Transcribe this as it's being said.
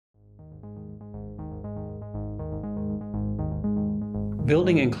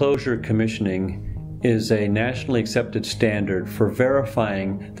Building enclosure commissioning is a nationally accepted standard for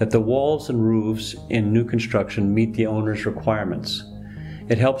verifying that the walls and roofs in new construction meet the owner's requirements.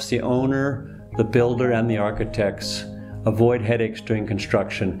 It helps the owner, the builder, and the architects avoid headaches during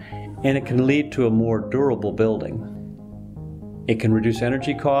construction, and it can lead to a more durable building. It can reduce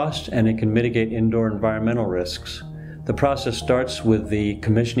energy costs, and it can mitigate indoor environmental risks. The process starts with the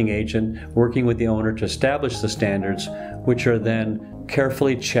commissioning agent working with the owner to establish the standards, which are then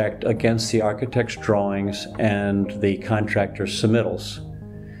carefully checked against the architect's drawings and the contractor's submittals.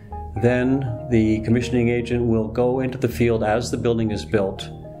 Then the commissioning agent will go into the field as the building is built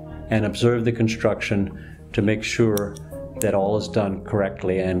and observe the construction to make sure that all is done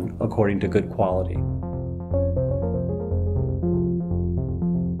correctly and according to good quality.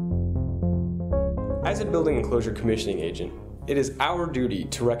 As a building enclosure commissioning agent, it is our duty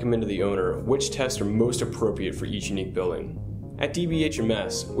to recommend to the owner which tests are most appropriate for each unique building. At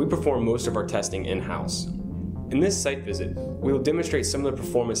dbHMS, we perform most of our testing in-house. In this site visit, we will demonstrate some of the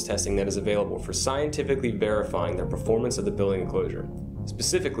performance testing that is available for scientifically verifying the performance of the building enclosure,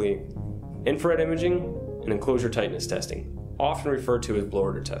 specifically infrared imaging and enclosure tightness testing, often referred to as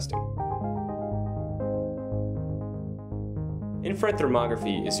blower door testing. Infrared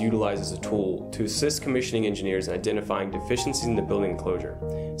thermography is utilized as a tool to assist commissioning engineers in identifying deficiencies in the building enclosure,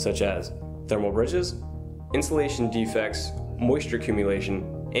 such as thermal bridges, insulation defects, moisture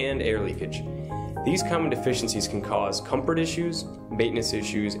accumulation, and air leakage. These common deficiencies can cause comfort issues, maintenance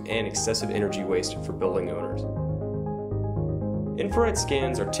issues, and excessive energy waste for building owners. Infrared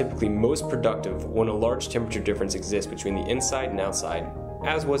scans are typically most productive when a large temperature difference exists between the inside and outside,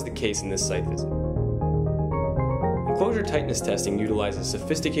 as was the case in this site visit. Enclosure tightness testing utilizes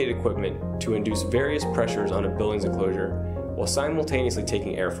sophisticated equipment to induce various pressures on a building's enclosure while simultaneously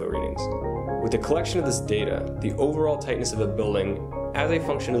taking airflow readings. With the collection of this data, the overall tightness of a building, as a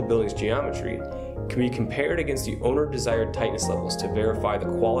function of the building's geometry, can be compared against the owner-desired tightness levels to verify the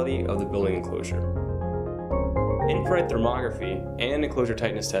quality of the building enclosure. Infrared thermography and enclosure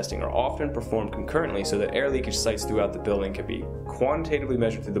tightness testing are often performed concurrently so that air leakage sites throughout the building can be quantitatively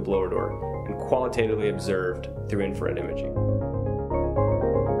measured through the blower door and qualitatively observed through infrared imaging.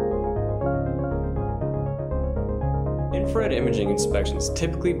 Infrared imaging inspections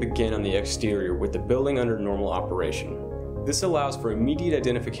typically begin on the exterior with the building under normal operation. This allows for immediate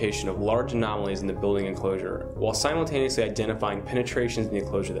identification of large anomalies in the building enclosure, while simultaneously identifying penetrations in the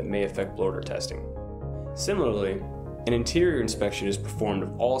enclosure that may affect blower door testing. Similarly, an interior inspection is performed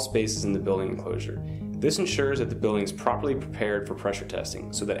of all spaces in the building enclosure. This ensures that the building is properly prepared for pressure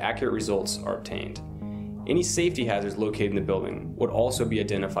testing so that accurate results are obtained. Any safety hazards located in the building would also be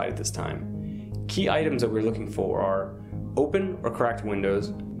identified at this time. Key items that we're looking for are open or cracked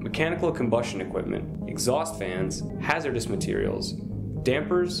windows, mechanical combustion equipment, exhaust fans, hazardous materials,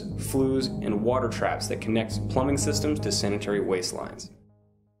 dampers, flues, and water traps that connect plumbing systems to sanitary waste lines.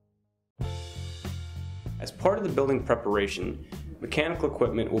 As part of the building preparation, mechanical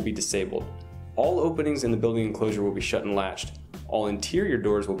equipment will be disabled. All openings in the building enclosure will be shut and latched, all interior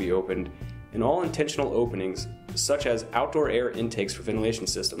doors will be opened, and all intentional openings, such as outdoor air intakes for ventilation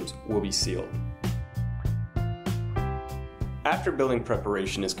systems, will be sealed. After building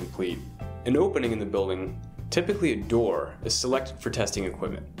preparation is complete, an opening in the building, typically a door, is selected for testing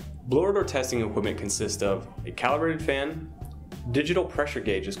equipment. Blower door testing equipment consists of a calibrated fan, digital pressure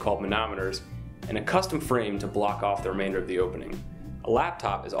gauges called manometers, and a custom frame to block off the remainder of the opening. A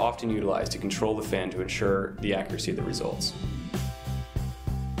laptop is often utilized to control the fan to ensure the accuracy of the results.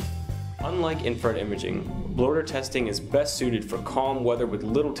 Unlike infrared imaging, blower door testing is best suited for calm weather with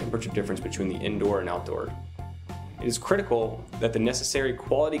little temperature difference between the indoor and outdoor. It is critical that the necessary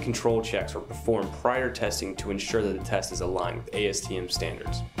quality control checks are performed prior to testing to ensure that the test is aligned with ASTM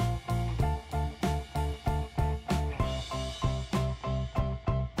standards.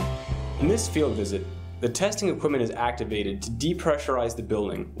 In this field visit, the testing equipment is activated to depressurize the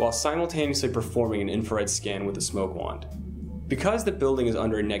building while simultaneously performing an infrared scan with a smoke wand. Because the building is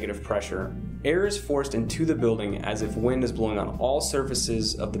under a negative pressure, air is forced into the building as if wind is blowing on all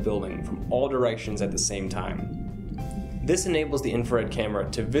surfaces of the building from all directions at the same time. This enables the infrared camera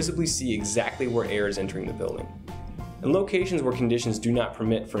to visibly see exactly where air is entering the building. In locations where conditions do not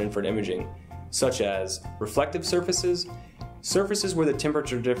permit for infrared imaging, such as reflective surfaces, surfaces where the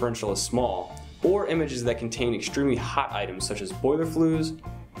temperature differential is small, or images that contain extremely hot items such as boiler flues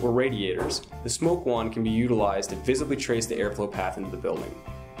or radiators, the smoke wand can be utilized to visibly trace the airflow path into the building.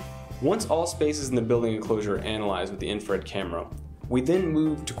 Once all spaces in the building enclosure are analyzed with the infrared camera, we then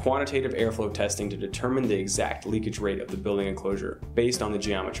move to quantitative airflow testing to determine the exact leakage rate of the building enclosure based on the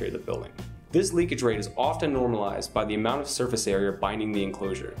geometry of the building. This leakage rate is often normalized by the amount of surface area binding the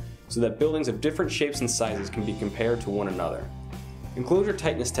enclosure, so that buildings of different shapes and sizes can be compared to one another. Enclosure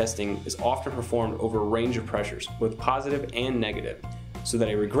tightness testing is often performed over a range of pressures, both positive and negative, so that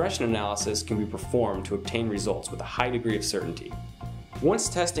a regression analysis can be performed to obtain results with a high degree of certainty. Once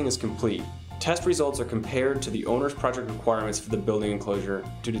testing is complete, test results are compared to the owner's project requirements for the building enclosure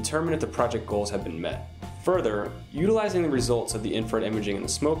to determine if the project goals have been met. Further, utilizing the results of the infrared imaging and the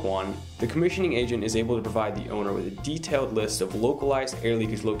smoke wand, the commissioning agent is able to provide the owner with a detailed list of localized air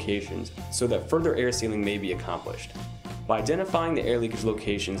leakage locations so that further air sealing may be accomplished. By identifying the air leakage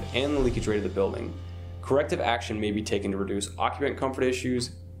locations and the leakage rate of the building, corrective action may be taken to reduce occupant comfort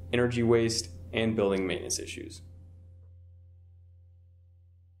issues, energy waste, and building maintenance issues.